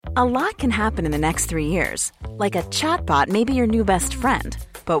A lot can happen in the next 3 years. Like a chatbot may be your new best friend.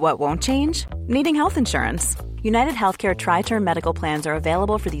 But what won't change? Needing health insurance. United Healthcare Tri-Term Medical Plans are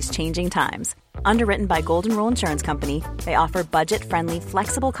available for these changing times. Underwritten by Golden Rule Insurance Company, they offer budget-friendly,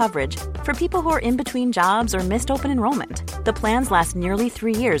 flexible coverage for people who are in between jobs or missed open enrollment. The plans last nearly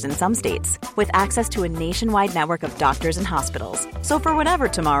 3 years in some states, with access to a nationwide network of doctors and hospitals. So for whatever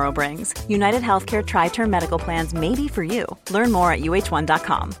tomorrow brings, United Healthcare Tri-Term Medical Plans may be for you. Learn more at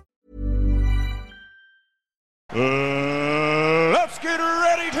uh1.com. Let's get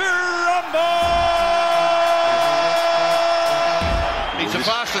ready to rumble! He's the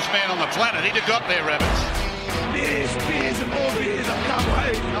fastest man on the planet. He'd have got there, Rabbits. Beers and more beers. I can't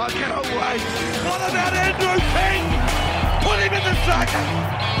wait. I cannot wait. What about Andrew King? Put him in the circuit.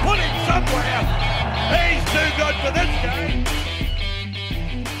 Put him somewhere. He's too good for this game.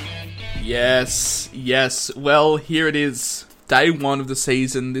 Yes. Well, here it is. Day one of the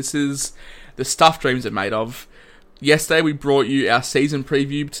season. This is the stuff dreams are made of. Yesterday we brought you our season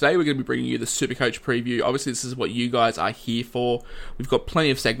preview. Today we're going to be bringing you the Supercoach preview. Obviously this is what you guys are here for. We've got plenty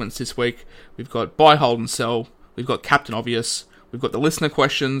of segments this week. We've got buy, hold and sell. We've got Captain Obvious. We've got the listener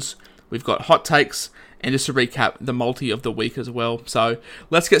questions. We've got hot takes. And just to recap, the multi of the week as well. So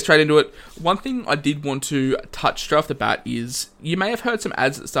let's get straight into it. One thing I did want to touch straight off the bat is you may have heard some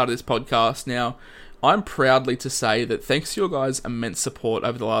ads at the start of this podcast. Now, I'm proudly to say that thanks to your guys' immense support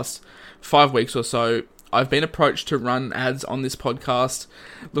over the last 5 weeks or so, I've been approached to run ads on this podcast.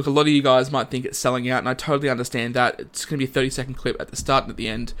 Look, a lot of you guys might think it's selling out, and I totally understand that. It's going to be a 30-second clip at the start and at the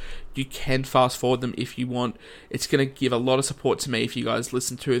end. You can fast forward them if you want. It's going to give a lot of support to me if you guys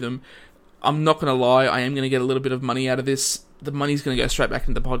listen to them. I'm not going to lie, I am going to get a little bit of money out of this. The money's going to go straight back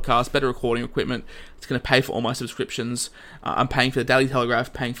into the podcast, better recording equipment. It's going to pay for all my subscriptions. I'm paying for the Daily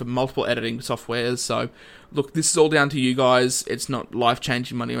Telegraph, paying for multiple editing softwares. So, look, this is all down to you guys. It's not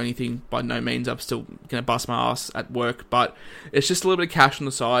life-changing money or anything. By no means, I'm still going to bust my ass at work. But it's just a little bit of cash on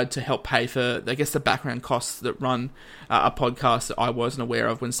the side to help pay for, I guess, the background costs that run a podcast that I wasn't aware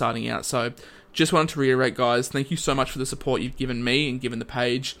of when starting out. So, just wanted to reiterate, guys, thank you so much for the support you've given me and given the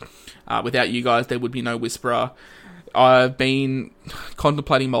page. Without you guys, there would be no Whisperer. I've been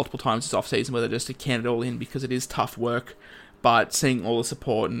contemplating multiple times this off-season whether just to can it all in because it is tough work, but seeing all the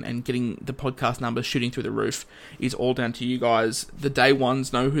support and getting the podcast numbers shooting through the roof is all down to you guys. The day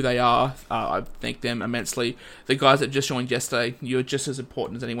ones know who they are. I thank them immensely. The guys that just joined yesterday, you're just as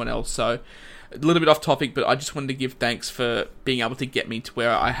important as anyone else. So a little bit off topic, but I just wanted to give thanks for being able to get me to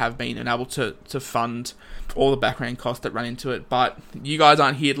where I have been and able to fund all the background costs that run into it. But you guys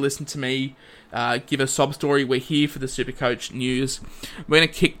aren't here to listen to me give a sob story. We're here for the Supercoach news. We're going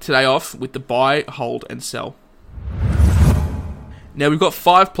to kick today off with the buy, hold and sell. Now we've got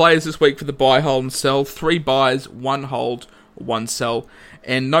 5 players this week for the buy, hold and sell. 3 buys, 1 hold, 1 sell.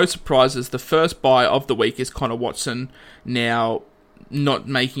 And no surprises, the first buy of the week is Connor Watson. Now, not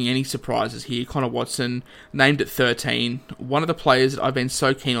making any surprises here. Connor Watson, named at 13. One of the players that I've been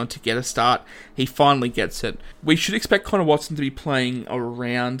so keen on to get a start. He finally gets it. We should expect Connor Watson to be playing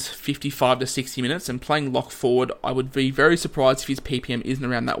around 55 to 60 minutes and playing lock forward. I would be very surprised if his PPM isn't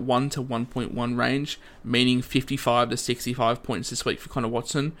around that 1 to 1.1 range, meaning 55 to 65 points this week for Connor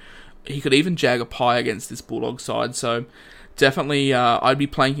Watson. He could even jag a pie against this Bulldog side, so definitely I'd be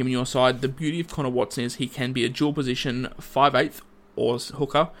playing him on your side. The beauty of Connor Watson is he can be a dual position 5/8 or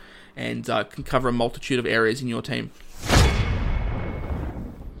hooker, and can cover a multitude of areas in your team.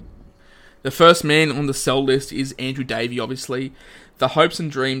 The first man on the sell list is Andrew Davey, obviously. The hopes and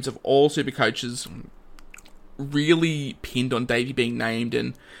dreams of all super coaches really pinned on Davey being named,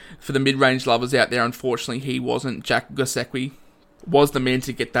 and for the mid-range lovers out there, unfortunately, he wasn't. Jack Gosecki was the man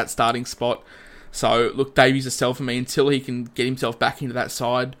to get that starting spot. So, look, Davey's a sell for me until he can get himself back into that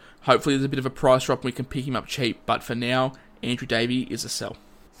side. Hopefully there's a bit of a price drop and we can pick him up cheap, but for now, Andrew Davey is a sell.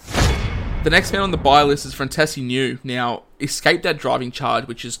 The next man on the buy list is Francesi New. Now, escaped that driving charge,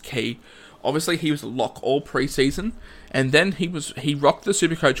 which is key. Obviously, he was a lock all preseason, and then he rocked the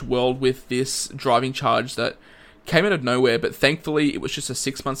Supercoach world with this driving charge that came out of nowhere, but thankfully it was just a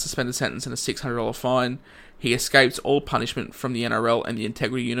 6-month suspended sentence and a $600 fine. He escapes all punishment from the NRL and the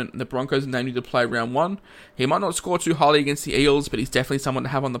integrity unit, and the Broncos named him to play round 1. He might not score too highly against the Eels, but he's definitely someone to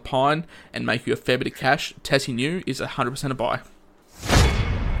have on the pine and make you a fair bit of cash. Tessie New is 100% a buy.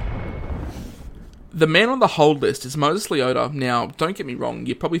 The man on the hold list is Moses Leota. Now, don't get me wrong,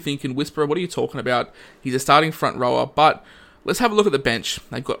 you're probably thinking, Whisperer, what are you talking about? He's a starting front rower, but let's have a look at the bench.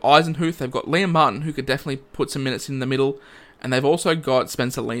 They've got Eisenhuth, they've got Liam Martin, who could definitely put some minutes in the middle, and they've also got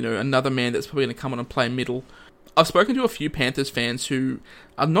Spencer Leno, another man that's probably going to come on and play middle. I've spoken to a few Panthers fans who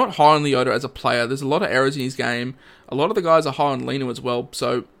are not high on Leota as a player. There's a lot of errors in his game. A lot of the guys are high on Leno as well,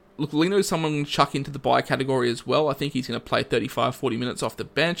 so look, Lino is someone to chuck into the buy category as well. I think he's going to play 35-40 minutes off the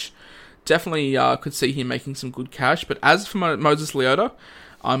bench. Definitely could see him making some good cash. But as for Moses Leota,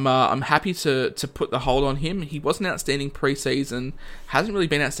 I'm happy to put the hold on him. He wasn't outstanding preseason, hasn't really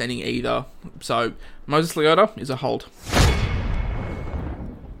been outstanding either. So Moses Leota is a hold.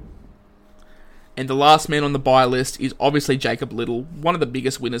 And the last man on the buy list is obviously Jacob Little, one of the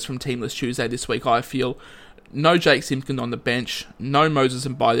biggest winners from Teamless Tuesday this week, I feel. No Jake Simpkin on the bench, no Moses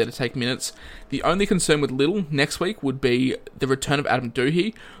and Bai there to take minutes. The only concern with Little next week would be the return of Adam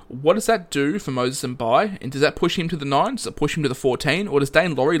Doohy. What does that do for Moses and Bai? And does that push him to the 9? Does it push him to the 14? Or does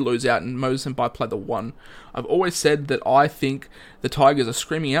Dane Laurie lose out and Moses and Bai play the 1? I've always said that I think the Tigers are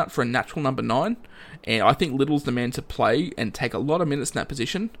screaming out for a natural number 9. And I think Little's the man to play and take a lot of minutes in that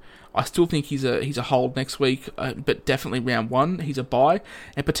position. I still think he's a hold next week, but definitely round 1, he's a buy,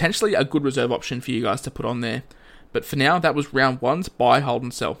 and potentially a good reserve option for you guys to put on there. But for now, that was round 1's buy, hold,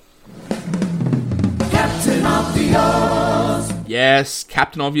 and sell. Captain Obvious! Yes,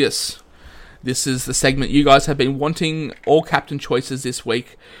 Captain Obvious. This is the segment you guys have been wanting, all captain choices this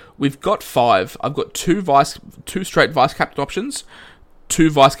week. We've got 5. I've got 2 straight vice captain options, 2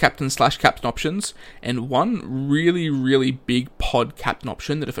 vice captain / captain options, and 1 really, really big pod captain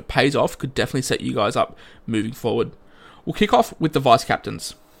option that if it pays off could definitely set you guys up moving forward. We'll kick off with the vice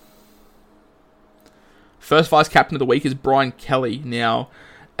captains. First vice captain of the week is Brian Kelly. Now,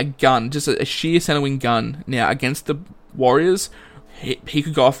 a gun, just a sheer centre wing gun. Now, against the Warriors, he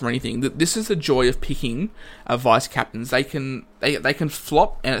could go off for anything. This is the joy of picking vice captains. They can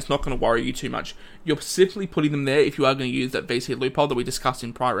flop and it's not going to worry you too much. You're simply putting them there if you are going to use that VC loophole that we discussed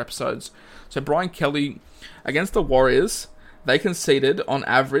in prior episodes. So Brian Kelly, against the Warriors, they conceded on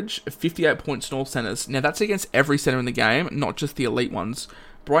average 58 points in all centres. Now that's against every centre in the game, not just the elite ones.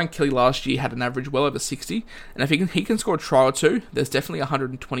 Brian Kelly last year had an average well over 60, and if he can score a try or two, there's definitely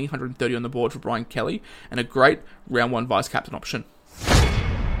 120, 130 on the board for Brian Kelly, and a great round 1 vice captain option.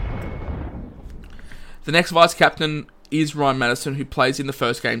 The next vice captain is Ryan Madison, who plays in the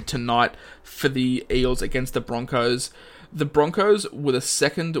first game tonight for the Eels against the Broncos. The Broncos were the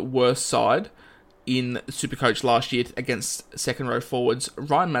second worst side in Supercoach last year against second row forwards.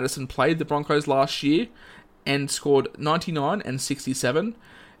 Ryan Madison played the Broncos last year and scored 99 and 67.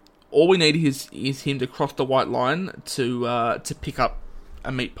 All we need is him to cross the white line to pick up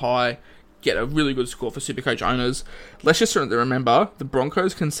a meat pie, get a really good score for Supercoach owners. Let's just remember, the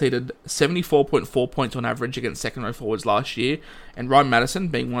Broncos conceded 74.4 points on average against second row forwards last year, and Ryan Madison,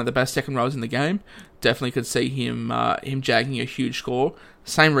 being one of the best second rows in the game, definitely could see him jagging a huge score.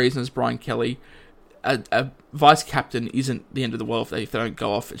 Same reason as Brian Kelly. A vice captain isn't the end of the world if they don't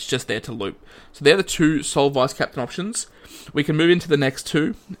go off. It's just there to loop. So they're the 2 sole vice captain options. We can move into the next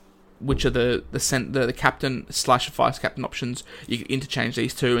 2, which are the captain / vice captain options. You can interchange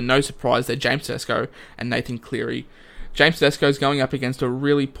these 2, and no surprise, they're James Tedesco and Nathan Cleary. James Tedesco is going up against a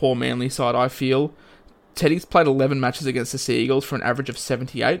really poor Manly side, I feel. Teddy's played 11 matches against the Sea Eagles for an average of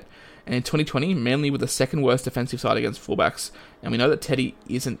 78, and in 2020, Manly were the second worst defensive side against fullbacks. And we know that Teddy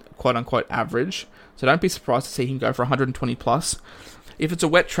isn't quote-unquote average, so don't be surprised to see him go for 120 plus. If it's a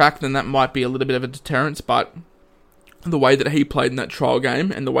wet track, then that might be a little bit of a deterrence, but the way that he played in that trial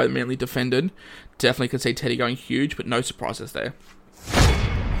game and the way that Manly defended, definitely could see Teddy going huge, but no surprises there.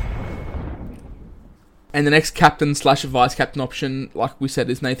 And the next captain / vice captain option, like we said,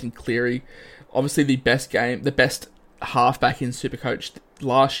 is Nathan Cleary. Obviously the best halfback in Supercoach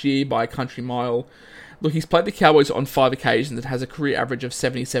last year by a country mile. Look, he's played the Cowboys on 5 occasions and has a career average of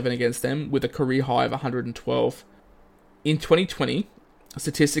 77 against them, with a career high of 112. In 2020,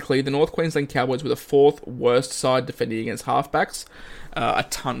 statistically, the North Queensland Cowboys were the 4th worst side defending against halfbacks. A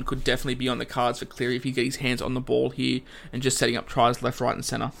ton could definitely be on the cards for Cleary if he gets his hands on the ball here and just setting up tries left, right and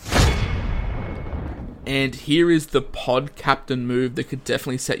centre. And here is the pod captain move that could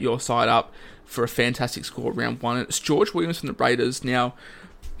definitely set your side up for a fantastic score round 1. It's George Williams from the Raiders. Now,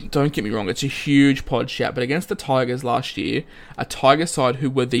 don't get me wrong, it's a huge pod shout, but against the Tigers last year, a Tigers side who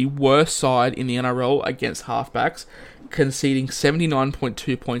were the worst side in the NRL against halfbacks, conceding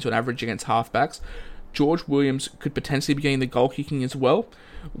 79.2 points on average against halfbacks, George Williams could potentially be getting the goal kicking as well,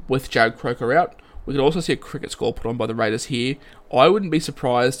 with Jared Croker out. We could also see a cricket score put on by the Raiders here. I wouldn't be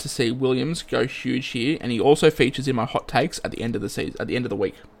surprised to see Williams go huge here, and he also features in my hot takes at the end of the season, at the end of the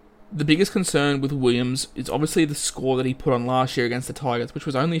week. The biggest concern with Williams is obviously the score that he put on last year against the Tigers, which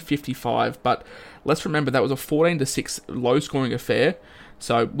was only 55, but let's remember that was a 14-6 low-scoring affair.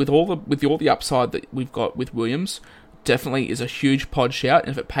 So with all the upside that we've got with Williams, definitely is a huge pod shout,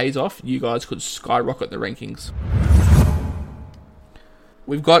 and if it pays off, you guys could skyrocket the rankings.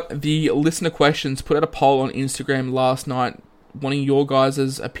 We've got the listener questions. Put out a poll on Instagram last night wanting your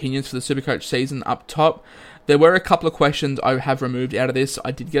guys' opinions for the Supercoach season up top. There were a couple of questions I have removed out of this.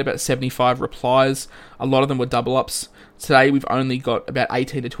 I did get about 75 replies. A lot of them were double-ups. Today, we've only got about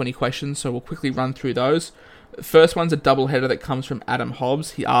 18 to 20 questions, so we'll quickly run through those. First one's a double-header that comes from Adam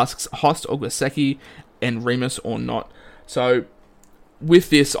Hobbs. He asks, Host or Gosecki and Remus or not? So,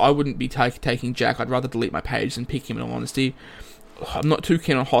 with this, I wouldn't be taking Jack. I'd rather delete my page than pick him, in all honesty. I'm not too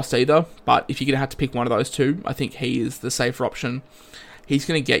keen on Host either, but if you're going to have to pick one of those two, I think he is the safer option. He's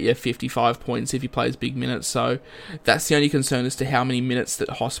going to get you 55 points if he plays big minutes, so that's the only concern as to how many minutes that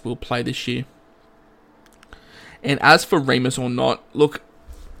Host will play this year. And as for Remus or not, look,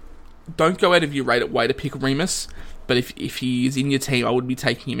 don't go out of your way to pick Remus, but if he is in your team, I would be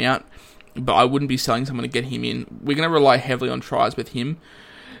taking him out, but I wouldn't be selling someone to get him in. We're going to rely heavily on tries with him,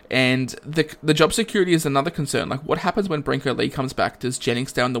 and the job security is another concern. Like, what happens when Brinko Lee comes back? Does Jennings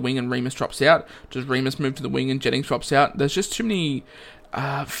stay on the wing and Remus drops out? Does Remus move to the wing and Jennings drops out? There's just too many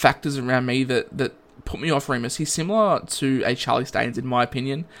factors around me that put me off Remus. He's similar to a Charlie Staines, in my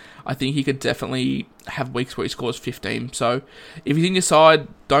opinion. I think he could definitely have weeks where he scores 15. So, if he's in your side,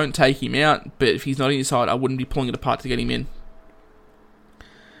 don't take him out. But if he's not in your side, I wouldn't be pulling it apart to get him in.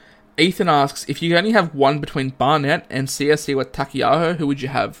 Ethan asks, if you only have one between Barnett and Siasiwa Takiaho, who would you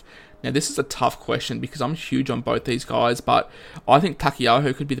have? Now, this is a tough question because I'm huge on both these guys, but I think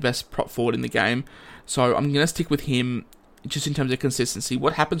Takiaho could be the best prop forward in the game. So, I'm going to stick with him just in terms of consistency.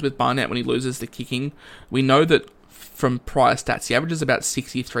 What happens with Barnett when he loses the kicking? We know that from prior stats, he averages about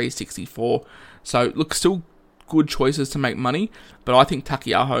 63, 64. So, look, still good choices to make money, but I think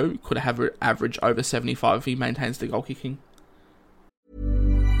Takiaho could have an average over 75 if he maintains the goal kicking.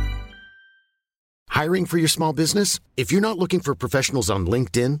 Hiring for your small business? If you're not looking for professionals on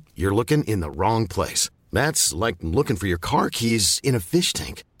LinkedIn, you're looking in the wrong place. That's like looking for your car keys in a fish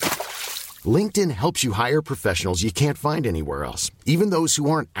tank. LinkedIn helps you hire professionals you can't find anywhere else, even those who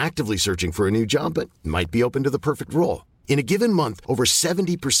aren't actively searching for a new job but might be open to the perfect role. In a given month, over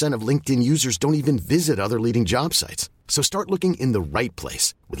 70% of LinkedIn users don't even visit other leading job sites. So start looking in the right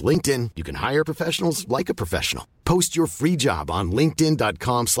place. With LinkedIn, you can hire professionals like a professional. Post your free job on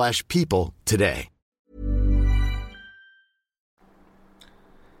linkedin.com/people today.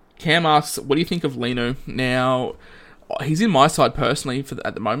 Cam asks, what do you think of Lino? Now, he's in my side personally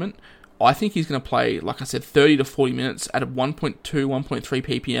at the moment. I think he's going to play, like I said, 30 to 40 minutes at a 1.2, 1.3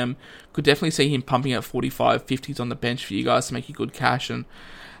 ppm. Could definitely see him pumping out 45, 50s on the bench for you guys to make you good cash. And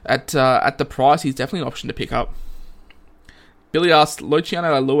at the price, he's definitely an option to pick up. Billy asks,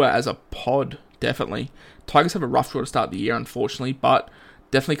 Luciano Alua as a pod, definitely. Tigers have a rough draw to start the year, unfortunately, but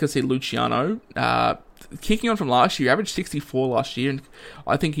definitely could see Luciano kicking on from last year. He averaged 64 last year, and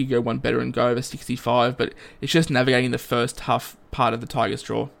I think he'd go one better and go over 65, but it's just navigating the first tough part of the Tigers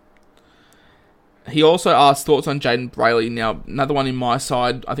draw. He also asked thoughts on Jaden Brayley. Now, another one in my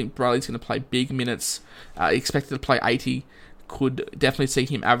side. I think Brayley's going to play big minutes. Expected to play 80. Could definitely see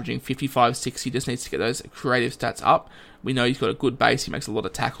him averaging 55, 60. Just needs to get those creative stats up. We know he's got a good base. He makes a lot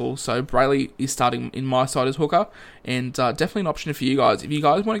of tackles. So Brayley is starting in my side as hooker. And definitely an option for you guys. If you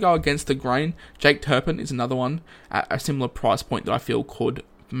guys want to go against the grain, Jake Turpin is another one at a similar price point that I feel could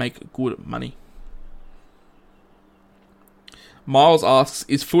make good money. Miles asks,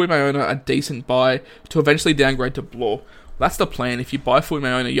 is Fuimaona a decent buy to eventually downgrade to Blore? That's the plan. If you buy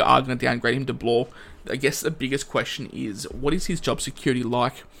Fuimaona, you are going to downgrade him to Blore. I guess the biggest question is, what is his job security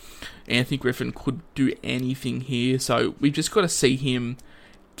like? Anthony Griffin could do anything here, so we've just got to see him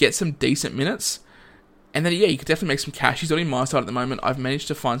get some decent minutes. And then, yeah, you could definitely make some cash. He's not in my side at the moment. I've managed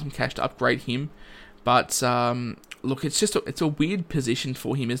to find some cash to upgrade him. But, look, it's a weird position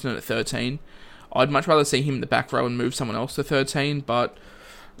for him, isn't it, at 13? I'd much rather see him in the back row and move someone else to 13, but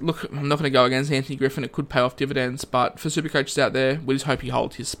look, I'm not going to go against Anthony Griffin. It could pay off dividends, but for Supercoaches out there, we just hope he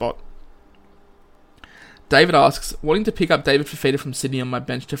holds his spot. David asks, wanting to pick up David Fafita from Sydney on my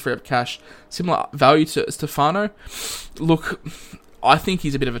bench to free up cash. Similar value to Stefano. Look, I think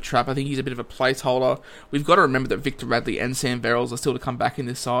he's a bit of a trap. I think he's a bit of a placeholder. We've got to remember that Victor Radley and Sam Verrills are still to come back in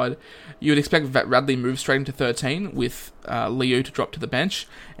this side. You would expect Radley move straight into 13 with Liu to drop to the bench,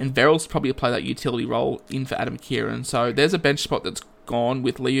 and Verrills probably play that utility role in for Adam Kieran. So there's a bench spot that's gone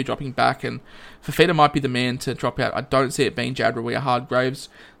with Liu dropping back, and Fafita might be the man to drop out. I don't see it being Jad Rawia-Hargraves,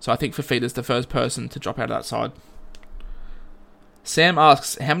 so I think Fafita's the first person to drop out of that side. Sam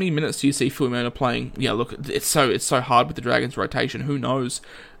asks, how many minutes do you see Fuimaona playing? Yeah, look, it's so hard with the Dragons' rotation. Who knows?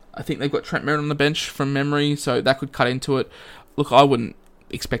 I think they've got Trent Merritt on the bench from memory, so that could cut into it. Look, I wouldn't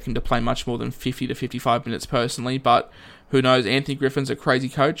expect him to play much more than 50 to 55 minutes personally, but who knows? Anthony Griffin's a crazy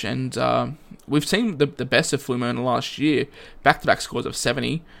coach, and we've seen the best of Fuimaona last year, back-to-back scores of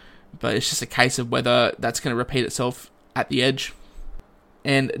 70, but it's just a case of whether that's going to repeat itself at the edge.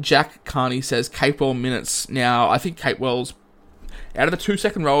 And Jack Carney says Capewell minutes. Now, I think Capewell's, out of the 2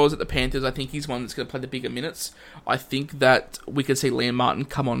 second rowers at the Panthers, I think he's one that's going to play the bigger minutes. I think that we could see Liam Martin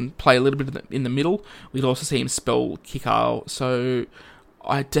come on, play a little bit in the middle. We'd also see him spell Kikau. So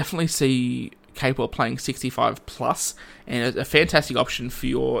I definitely see Capewell playing 65 plus, and a fantastic option for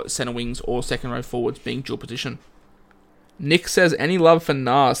your centre wings or second row forwards being dual position. Nick says, any love for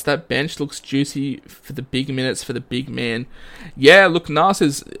Nas? That bench looks juicy for the big minutes for the big man. Yeah, look, Nas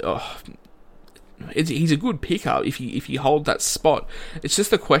is... he's a good pickup if you hold that spot. It's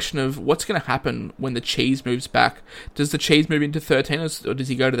just a question of what's going to happen when the cheese moves back. Does the cheese move into 13 or does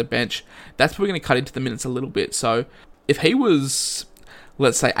he go to the bench? That's probably going to cut into the minutes a little bit. So if he was,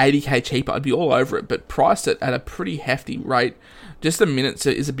 let's say, 80k cheaper, I'd be all over it. But priced it at a pretty hefty rate, just the minutes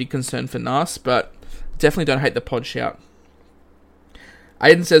is a big concern for Nas, but definitely don't hate the pod shout.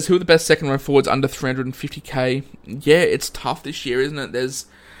 Aiden says, who are the best second row forwards under 350k? Yeah, it's tough this year, isn't it? There's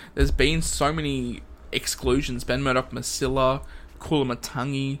been so many exclusions. Ben Murdoch-Masila, Kula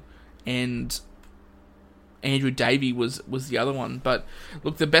Matangi, and Andrew Davey was the other one. But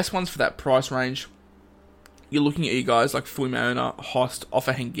look, the best ones for that price range, you're looking at you guys like Fuimaona, Host,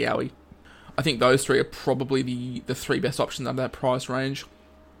 Offa Hengawi. I think those three are probably the three best options under that price range.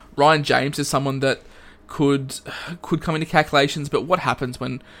 Ryan James is someone that could come into calculations, but what happens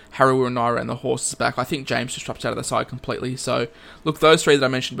when Harawira Naira and the horse is back? I think James just drops out of the side completely. So, look, those three that I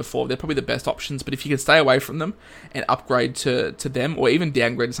mentioned before, they're probably the best options, but if you can stay away from them and upgrade to them, or even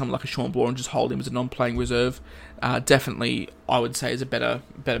downgrade to someone like a Sean Bloor and just hold him as a non-playing reserve, definitely, I would say, is a better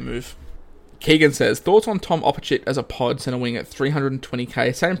move. Keegan says, thoughts on Tom Opachit as a pod centre wing at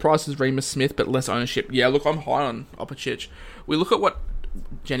 320k, same price as Remus Smith, but less ownership. Yeah, look, I'm high on Opachit. We look at what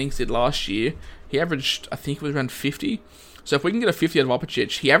Jennings did last year. He averaged, I think it was around 50. So if we can get a 50 out of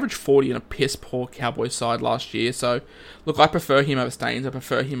Opachit, he averaged 40 in a piss poor Cowboys side last year. So, look, I prefer him over Staines. I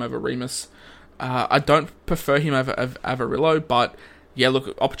prefer him over Remus. I don't prefer him over Avarillo, but yeah,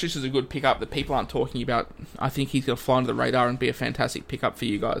 look, Opachit is a good pickup that people aren't talking about. I think he's going to fly under the radar and be a fantastic pickup for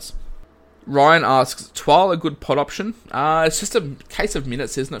you guys. Ryan asks, Twal a good pod option? It's just a case of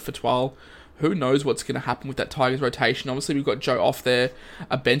minutes, isn't it, for Twal? Who knows what's going to happen with that Tigers rotation? Obviously, we've got Joe off there,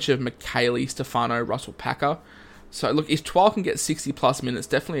 a bench of McKaylee, Stefano, Russell Packer. So, look, if Twal can get 60-plus minutes,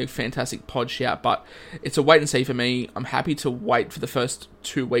 definitely a fantastic pod shout, but it's a wait and see for me. I'm happy to wait for the first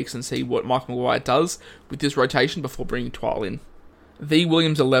 2 weeks and see what Michael Maguire does with this rotation before bringing Twal in. The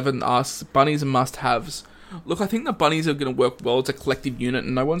Williams11 asks, Bunnies and must-haves. Look, I think the Bunnies are going to work well as a collective unit,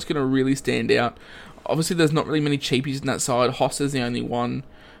 and no one's going to really stand out. Obviously, there's not really many cheapies in that side. Hoster's the only one.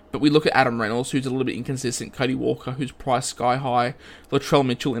 But we look at Adam Reynolds, who's a little bit inconsistent, Cody Walker, who's priced sky high, Latrell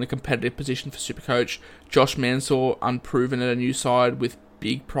Mitchell in a competitive position for Supercoach, Josh Mansour, unproven at a new side with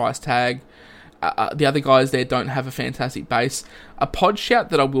big price tag. The other guys there don't have a fantastic base. A pod shout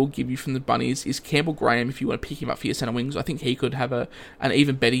that I will give you from the Bunnies is Campbell Graham, if you want to pick him up for your centre wings. I think he could have an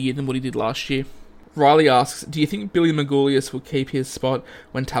even better year than what he did last year. Riley asks, do you think Billy Magoulias will keep his spot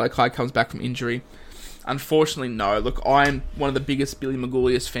when Talakai comes back from injury? Unfortunately, no. Look, I'm one of the biggest Billy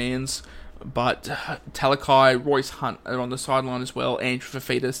Magoulias fans, but Talakai, Royce Hunt are on the sideline as well. Andrew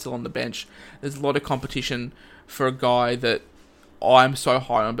Fafita is still on the bench. There's a lot of competition for a guy that I'm so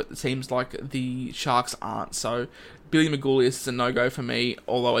high on, but it seems like the Sharks aren't. So Billy Magoulias is a no-go for me,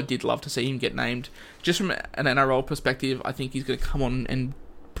 although I did love to see him get named. Just from an NRL perspective, I think he's going to come on and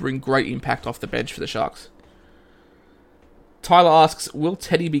bring great impact off the bench for the Sharks. Tyler asks, will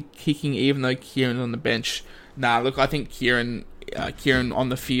Teddy be kicking even though Kieran's on the bench? Nah, look, I think Kieran on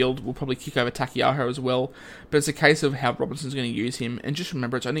the field will probably kick over Takiaho as well, but it's a case of how Robinson's going to use him, and just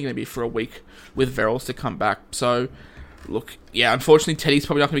remember it's only going to be for a week with Verrills to come back. So, look, yeah, unfortunately Teddy's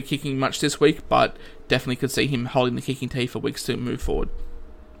probably not going to be kicking much this week, but definitely could see him holding the kicking tee for weeks to move forward.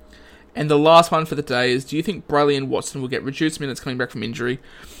 And the last one for the day is, do you think Brayley and Watson will get reduced minutes coming back from injury?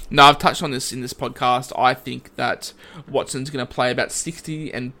 No, I've touched on this in this podcast. I think that Watson's going to play about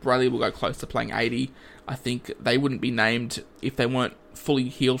 60 and Brayley will go close to playing 80. I think they wouldn't be named if they weren't fully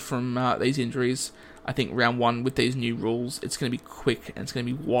healed from these injuries. I think round one with these new rules, it's going to be quick and it's going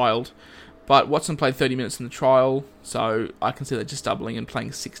to be wild. But Watson played 30 minutes in the trial, so I can see that just doubling and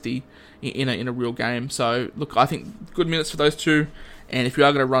playing 60 in a real game. So, look, I think good minutes for those two. And if you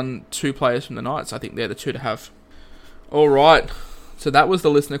are going to run 2 players from the Knights, I think they're the 2 to have. All right. So that was the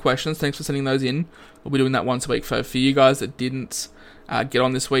listener questions. Thanks for sending those in. We'll be doing that once a week. For you guys that didn't get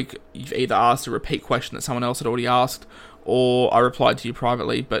on this week, you've either asked a repeat question that someone else had already asked, or I replied to you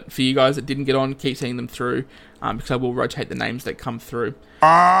privately. But for you guys that didn't get on, keep sending them through, because I will rotate the names that come through.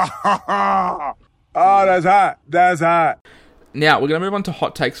 Oh, that's hot. That's hot. Now, we're going to move on to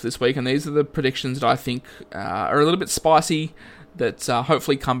hot takes for this week, and these are the predictions that I think are a little bit spicy, that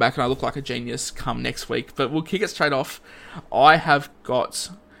hopefully come back and I look like a genius come next week. But we'll kick it straight off. I have got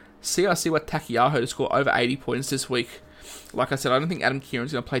Siwa Takiyaho to score over 80 points this week. Like I said, I don't think Adam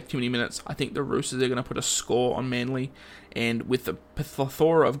Kieran's going to play too many minutes. I think the Roosters are going to put a score on Manly. And with the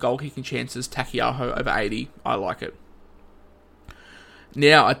plethora of goal-kicking chances, Takiyaho over 80, I like it.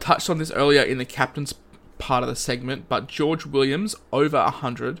 Now, I touched on this earlier in the captain's part of the segment, but George Williams over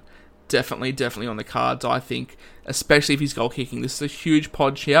 100, definitely on the cards, I think, especially if he's goal-kicking. This is a huge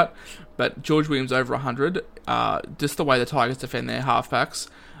pod shout, but George Williams over 100, just the way the Tigers defend their halfbacks,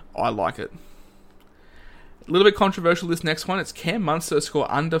 I like it. A little bit controversial, this next one. It's Cam Munster to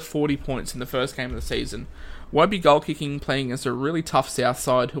score under 40 points in the first game of the season. Won't be goal-kicking, playing against a really tough South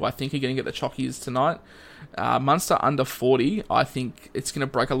side, who I think are going to get the chockies tonight. Munster under 40, I think it's going to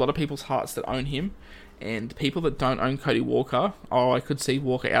break a lot of people's hearts that own him. And people that don't own Cody Walker, I could see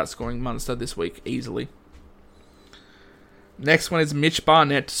Walker outscoring Munster this week easily. Next one is Mitch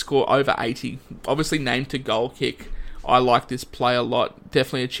Barnett to score over 80. Obviously named to goal kick. I like this play a lot.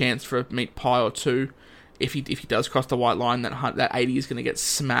 Definitely a chance for a meat pie or two. If he does cross the white line, that 80 is going to get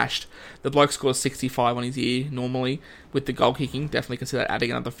smashed. The bloke scores 65 on his ear normally. With the goal kicking, definitely consider adding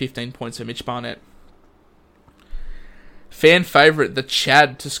another 15 points for Mitch Barnett. Fan favourite, the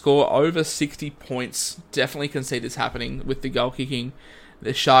Chad, to score over 60 points. Definitely can see this happening with the goal kicking.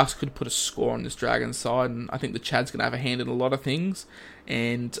 The Sharks could put a score on this Dragons side, and I think the Chad's going to have a hand in a lot of things.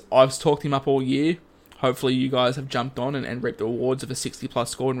 And I've talked him up all year. Hopefully you guys have jumped on and reaped the rewards of a 60-plus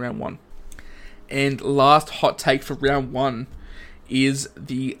score in round 1. And last hot take for round 1 is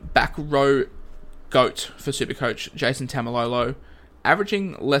the back row GOAT for Supercoach, Jason Tamalolo.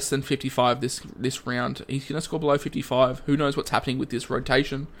 Averaging less than 55 this round. He's going to score below 55. Who knows what's happening with this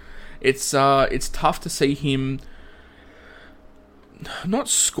rotation? It's tough to see him not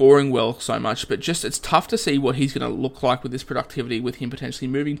scoring well so much, but just it's tough to see what he's going to look like with this productivity, with him potentially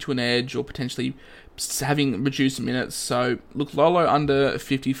moving to an edge or potentially having reduced minutes. So look, Lolo under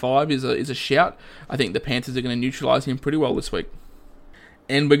 55 is a shout. I think the Panthers are going to neutralise him pretty well this week.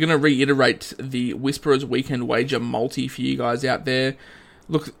 And we're going to reiterate the Whisperers Weekend Wager multi for you guys out there.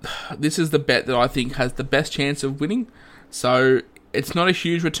 Look, this is the bet that I think has the best chance of winning. So it's not a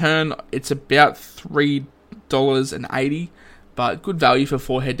huge return. It's about $3.80, but good value for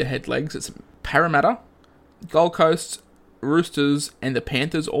 4 head-to-head legs. It's Parramatta, Gold Coast, Roosters, and the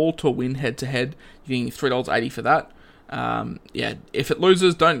Panthers all to win head-to-head. You're getting $3.80 for that. If it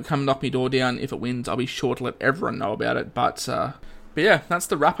loses, don't come knock me door down. If it wins, I'll be sure to let everyone know about it. But yeah, that's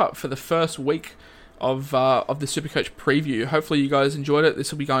the wrap-up for the first week of the Supercoach preview. Hopefully you guys enjoyed it.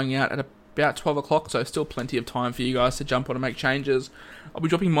 This will be going out at about 12 o'clock, so still plenty of time for you guys to jump on and make changes. I'll be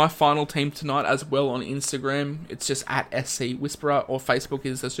dropping my final team tonight as well on Instagram. It's just at SC Whisperer, or Facebook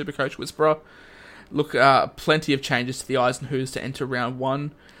is the Supercoach Whisperer. Look, plenty of changes to the Eyes and Who's to enter round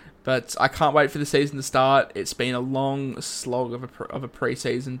 1, but I can't wait for the season to start. It's been a long slog of a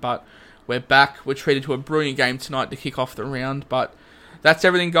pre-season, but we're back. We're treated to a brilliant game tonight to kick off the round, but that's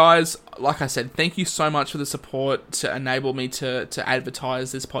everything, guys. Like I said, thank you so much for the support to enable me to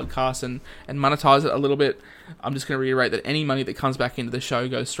advertise this podcast and monetize it a little bit. I'm just going to reiterate that any money that comes back into the show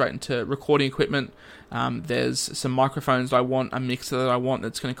goes straight into recording equipment. There's some microphones that I want, a mixer that I want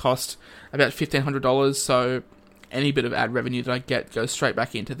that's going to cost about $1,500. So any bit of ad revenue that I get goes straight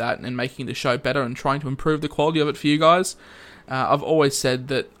back into that and making the show better and trying to improve the quality of it for you guys. I've always said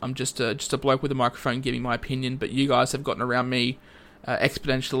that I'm just a bloke with a microphone giving my opinion, but you guys have gotten around me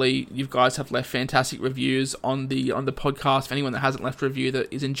exponentially. You guys have left fantastic reviews on the podcast. For anyone that hasn't left a review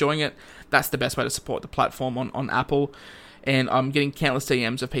that is enjoying it, that's the best way to support the platform on Apple. And I'm getting countless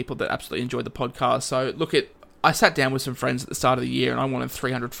DMs of people that absolutely enjoy the podcast. So look, I sat down with some friends at the start of the year and I wanted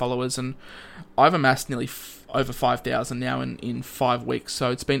 300 followers, and I've amassed nearly over 5,000 now in 5 weeks.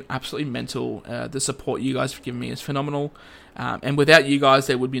 So it's been absolutely mental. The support you guys have given me is phenomenal. And without you guys,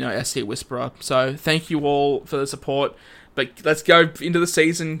 there would be no SC Whisperer. So thank you all for the support. But let's go into the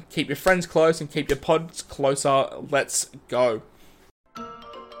season. Keep your friends close and keep your pods closer. Let's go.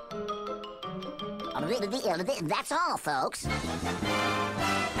 That's all, folks.